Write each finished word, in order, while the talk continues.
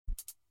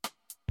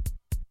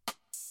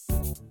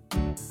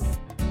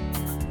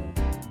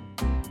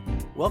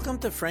Welcome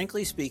to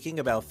Frankly Speaking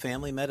About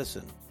Family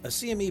Medicine, a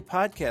CME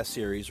podcast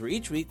series where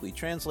each week we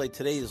translate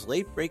today's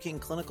late-breaking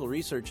clinical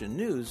research and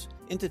news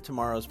into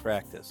tomorrow's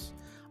practice.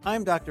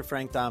 I'm Dr.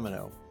 Frank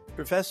Domino,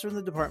 professor in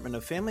the Department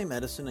of Family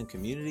Medicine and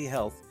Community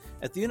Health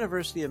at the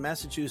University of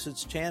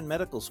Massachusetts Chan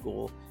Medical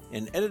School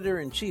and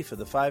editor-in-chief of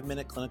the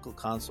 5-Minute Clinical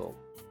Consult.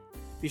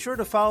 Be sure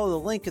to follow the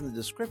link in the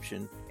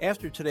description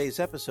after today's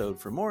episode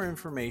for more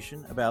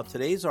information about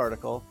today's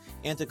article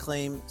and to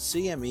claim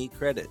CME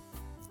credit.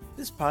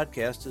 This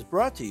podcast is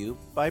brought to you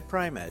by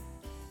Pri-Med.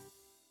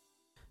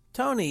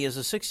 Tony is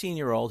a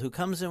 16-year-old who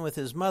comes in with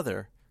his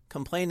mother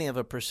complaining of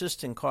a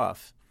persistent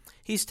cough.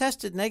 He's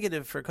tested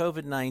negative for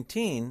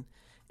COVID-19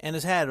 and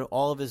has had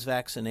all of his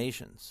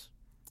vaccinations.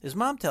 His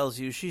mom tells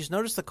you she's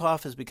noticed the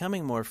cough is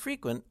becoming more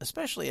frequent,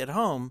 especially at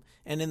home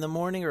and in the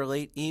morning or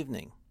late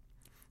evening.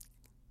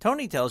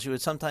 Tony tells you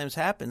it sometimes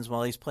happens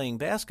while he's playing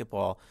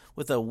basketball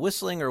with a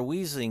whistling or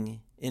wheezing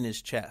in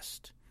his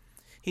chest.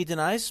 He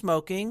denies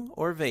smoking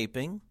or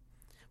vaping,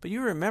 but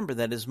you remember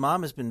that his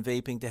mom has been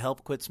vaping to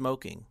help quit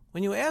smoking.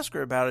 When you ask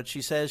her about it,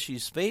 she says she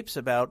vapes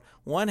about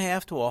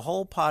 1/2 to a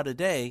whole pod a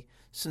day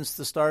since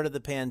the start of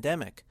the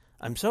pandemic.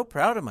 I'm so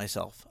proud of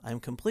myself. I'm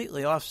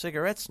completely off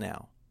cigarettes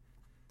now.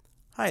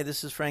 Hi,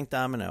 this is Frank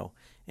Domino,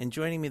 and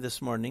joining me this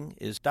morning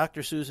is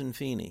Dr. Susan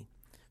Feeney,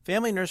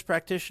 family nurse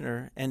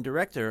practitioner and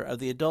director of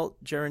the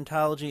Adult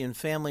Gerontology and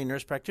Family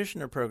Nurse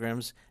Practitioner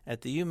programs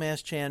at the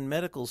UMass Chan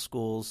Medical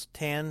School's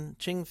Tan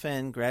Ching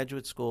Fen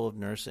Graduate School of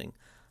Nursing.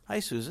 Hi,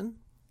 Susan.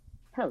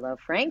 Hello,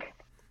 Frank.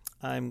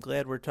 I'm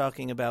glad we're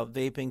talking about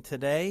vaping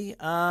today.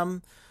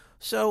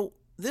 So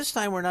this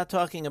time we're not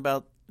talking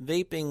about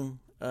vaping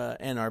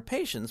and our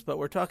patients, but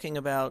we're talking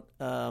about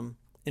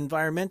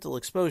environmental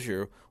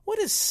exposure. What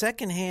is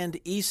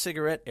secondhand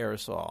e-cigarette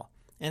aerosol,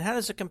 and how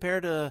does it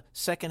compare to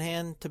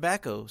secondhand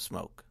tobacco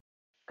smoke?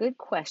 Good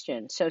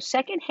question. So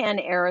secondhand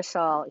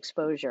aerosol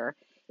exposure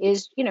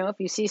is, if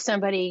you see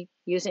somebody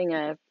using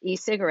a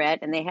e-cigarette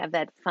and they have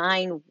that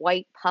fine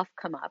white puff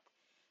come up,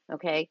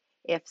 okay?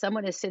 If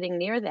someone is sitting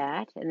near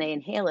that and they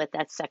inhale it,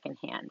 that's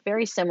secondhand,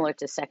 very similar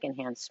to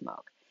secondhand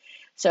smoke.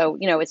 So,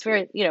 it's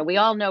very, we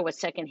all know what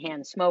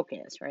secondhand smoke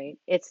is, right?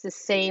 It's the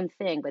same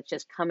thing, but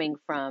just coming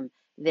from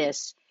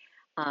this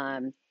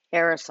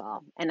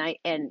aerosol.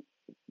 And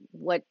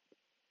what,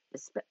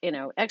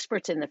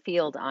 experts in the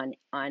field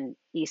on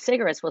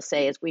e-cigarettes will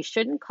say is we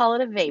shouldn't call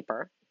it a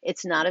vapor.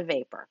 It's not a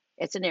vapor.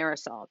 It's an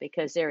aerosol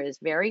because there is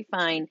very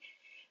fine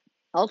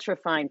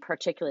ultrafine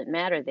particulate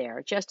matter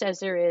there, just as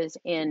there is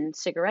in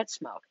cigarette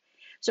smoke.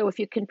 So if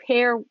you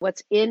compare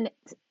what's in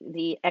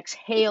the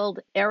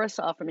exhaled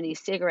aerosol from an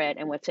e-cigarette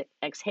and what's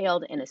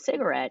exhaled in a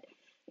cigarette,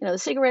 the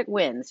cigarette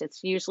wins.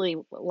 It's usually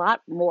a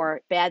lot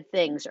more bad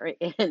things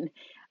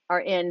are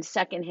in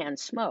secondhand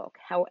smoke.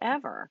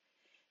 However,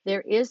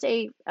 there is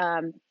a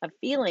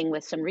feeling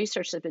with some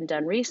research that's been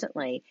done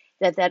recently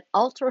that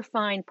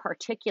ultrafine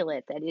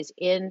particulate that is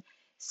in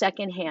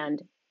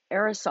secondhand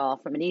aerosol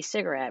from an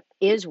e-cigarette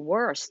is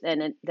worse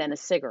than a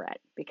cigarette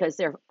because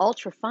they're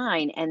ultra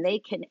fine and they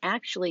can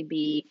actually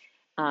be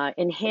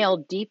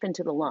inhaled deep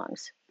into the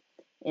lungs,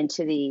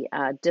 into the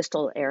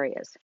distal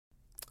areas.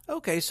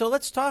 Okay, so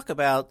let's talk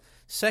about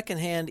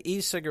secondhand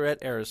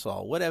e-cigarette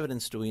aerosol. What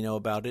evidence do we know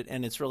about it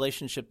and its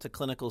relationship to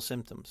clinical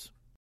symptoms?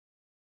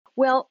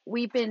 Well,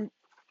 we've been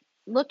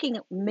looking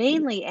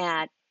mainly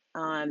at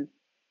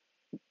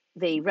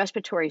the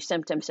respiratory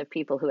symptoms of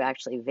people who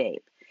actually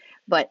vape.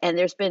 And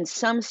there's been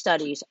some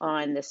studies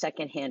on the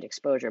secondhand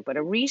exposure, but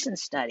a recent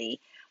study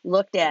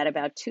looked at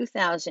about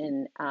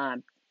 2,000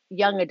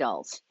 young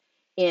adults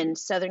in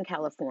Southern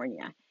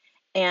California,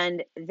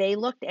 and they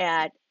looked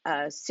at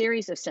a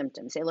series of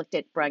symptoms. They looked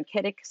at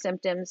bronchitic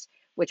symptoms,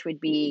 which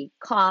would be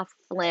cough,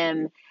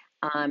 phlegm,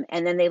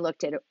 and then they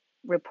looked at a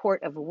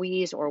report of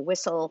wheeze or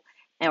whistle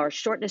or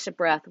shortness of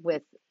breath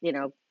with,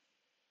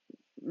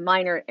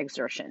 minor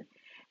exertion.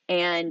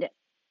 And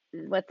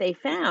what they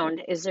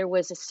found is there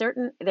was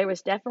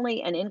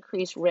definitely an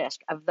increased risk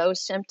of those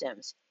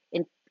symptoms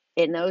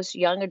in those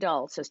young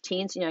adults, those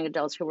teens and young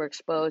adults who were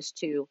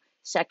exposed to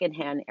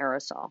secondhand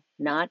aerosol,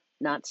 not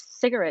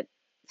cigarette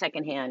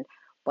secondhand,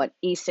 but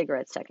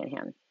e-cigarette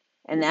secondhand.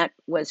 And that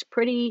was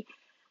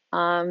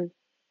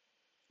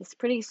it's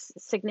pretty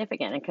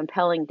significant and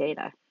compelling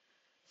data.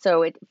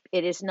 So it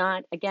is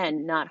not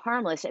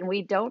harmless, and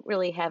we don't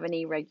really have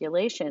any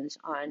regulations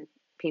on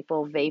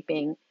people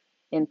vaping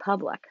in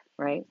public,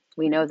 right?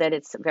 We know that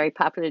it's very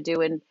popular to do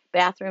in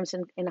bathrooms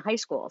in high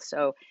school.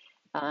 So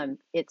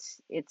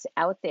it's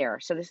out there.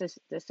 So this is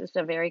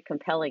a very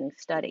compelling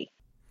study.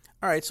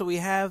 All right, so we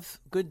have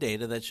good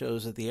data that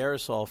shows that the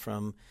aerosol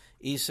from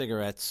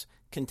e-cigarettes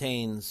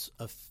contains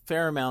a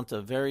fair amount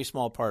of very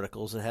small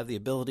particles that have the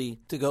ability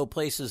to go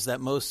places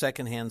that most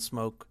secondhand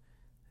smoke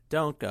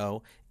don't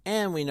go.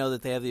 And we know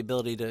that they have the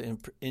ability to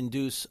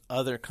induce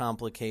other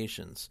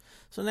complications.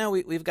 So now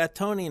we've got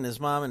Tony and his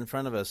mom in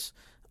front of us.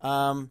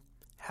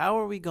 How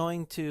are we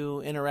going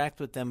to interact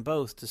with them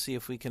both to see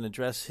if we can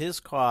address his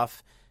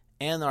cough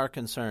and our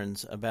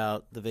concerns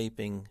about the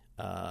vaping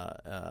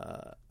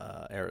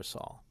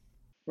aerosol?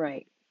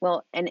 Right.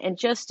 Well, and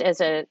just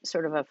as a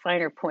sort of a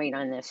finer point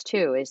on this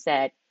too, is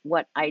that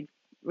what I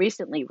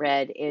recently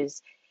read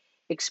is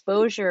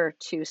exposure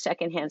to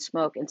secondhand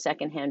smoke and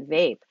secondhand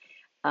vape,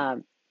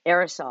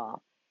 aerosol,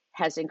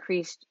 has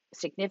increased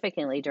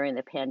significantly during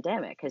the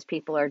pandemic because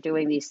people are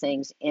doing these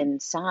things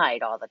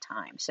inside all the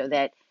time. So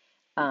that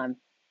um,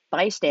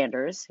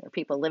 bystanders or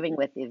people living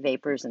with the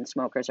vapors and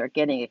smokers are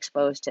getting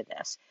exposed to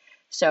this.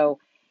 So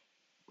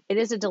it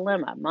is a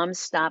dilemma. Mom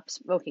stopped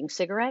smoking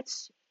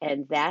cigarettes,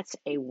 and that's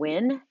a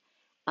win.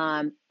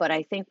 But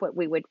I think what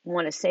we would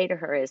want to say to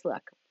her is,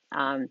 look,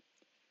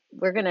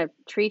 we're going to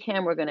treat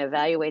him. We're going to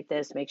evaluate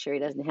this, make sure he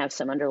doesn't have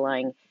some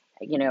underlying,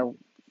 you know,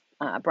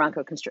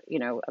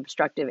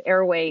 obstructive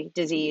airway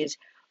disease.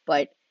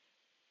 But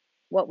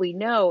what we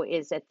know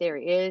is that there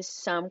is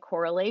some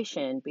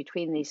correlation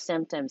between these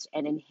symptoms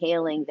and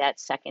inhaling that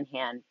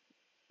secondhand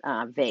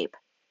vape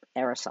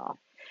aerosol.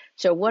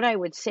 So what I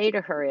would say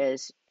to her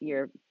is,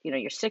 you're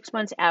 6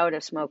 months out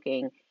of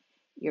smoking.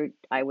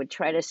 I would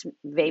try to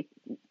vape,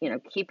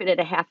 keep it at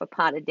a half a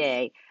pot a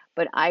day,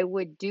 but I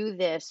would do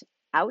this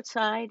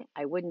outside.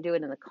 I wouldn't do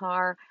it in the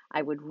car.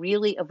 I would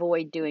really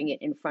avoid doing it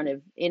in front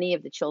of any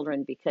of the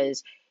children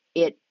because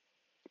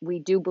we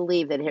do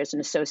believe that there's an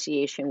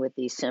association with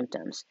these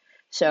symptoms.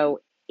 So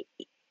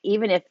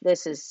even if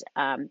this is,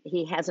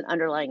 he has an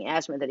underlying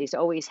asthma that he's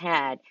always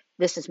had,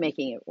 this is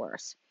making it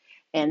worse.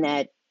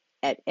 And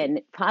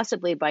and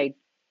possibly by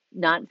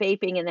not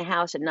vaping in the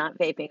house and not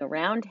vaping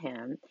around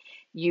him,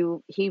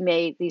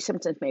 these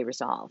symptoms may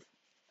resolve.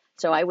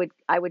 So I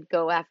would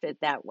go after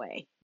it that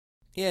way.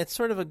 Yeah, it's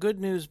sort of a good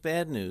news,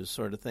 bad news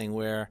sort of thing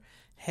where,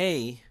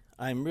 hey,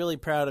 I'm really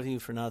proud of you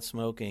for not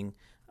smoking,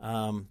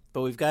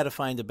 but we've got to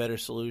find a better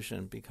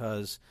solution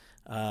because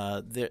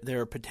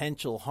there are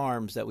potential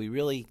harms that we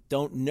really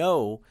don't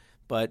know,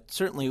 but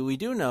certainly we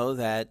do know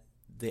that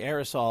the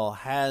aerosol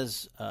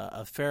has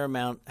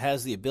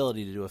has the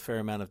ability to do a fair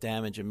amount of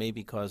damage and may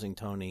be causing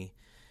Tony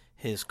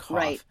his cough.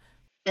 Right.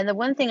 And the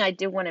one thing I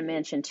did want to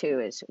mention too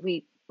is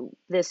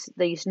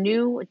these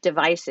new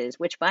devices,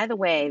 which by the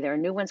way, there are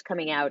new ones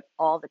coming out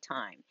all the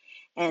time,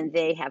 and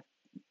they have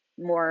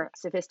more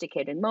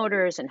sophisticated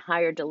motors and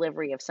higher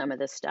delivery of some of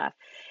this stuff.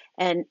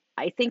 And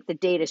I think the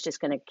data is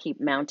just going to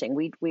keep mounting.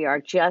 We are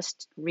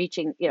just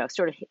reaching,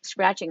 sort of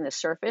scratching the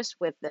surface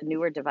with the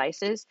newer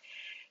devices.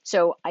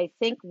 So I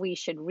think we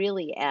should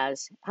really,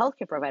 as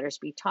healthcare providers,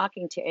 be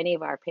talking to any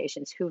of our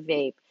patients who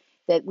vape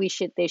that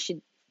they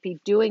should be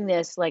doing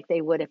this like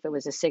they would if it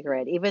was a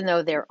cigarette, even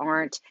though there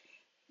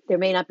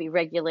may not be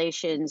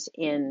regulations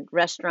in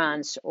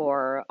restaurants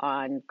or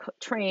on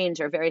trains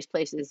or various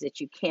places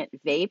that you can't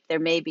vape. There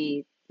may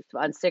be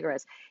on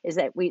cigarettes, is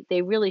that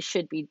they really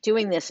should be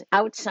doing this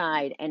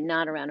outside and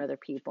not around other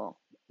people,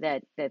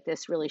 that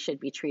this really should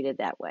be treated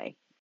that way.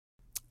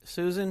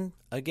 Susan,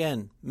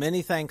 again,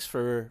 many thanks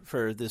for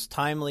this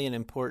timely and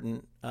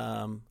important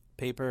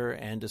paper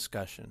and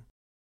discussion.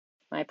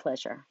 My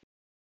pleasure.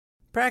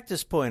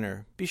 Practice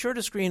pointer. Be sure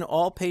to screen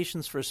all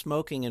patients for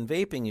smoking and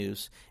vaping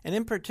use, and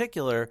in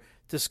particular,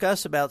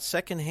 discuss about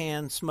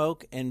secondhand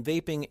smoke and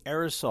vaping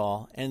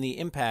aerosol and the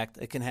impact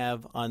it can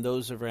have on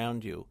those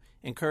around you.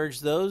 Encourage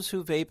those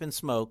who vape and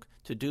smoke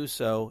to do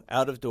so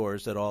out of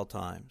doors at all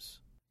times.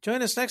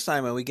 Join us next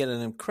time when we get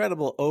an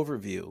incredible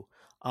overview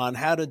on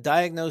how to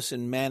diagnose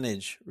and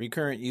manage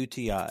recurrent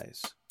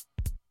UTIs.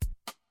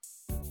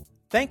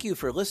 Thank you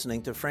for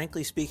listening to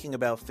Frankly Speaking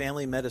About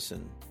Family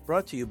Medicine,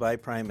 brought to you by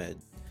Pri-Med.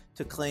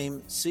 To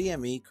claim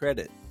CME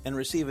credit and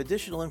receive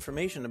additional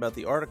information about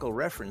the article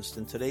referenced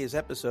in today's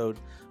episode,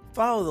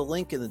 follow the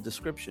link in the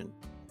description.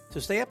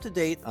 To stay up to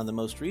date on the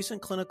most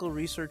recent clinical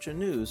research and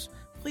news,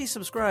 please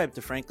subscribe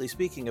to Frankly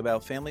Speaking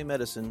About Family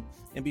Medicine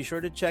and be sure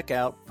to check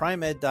out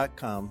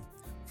primed.com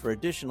for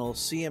additional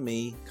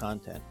CME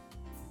content.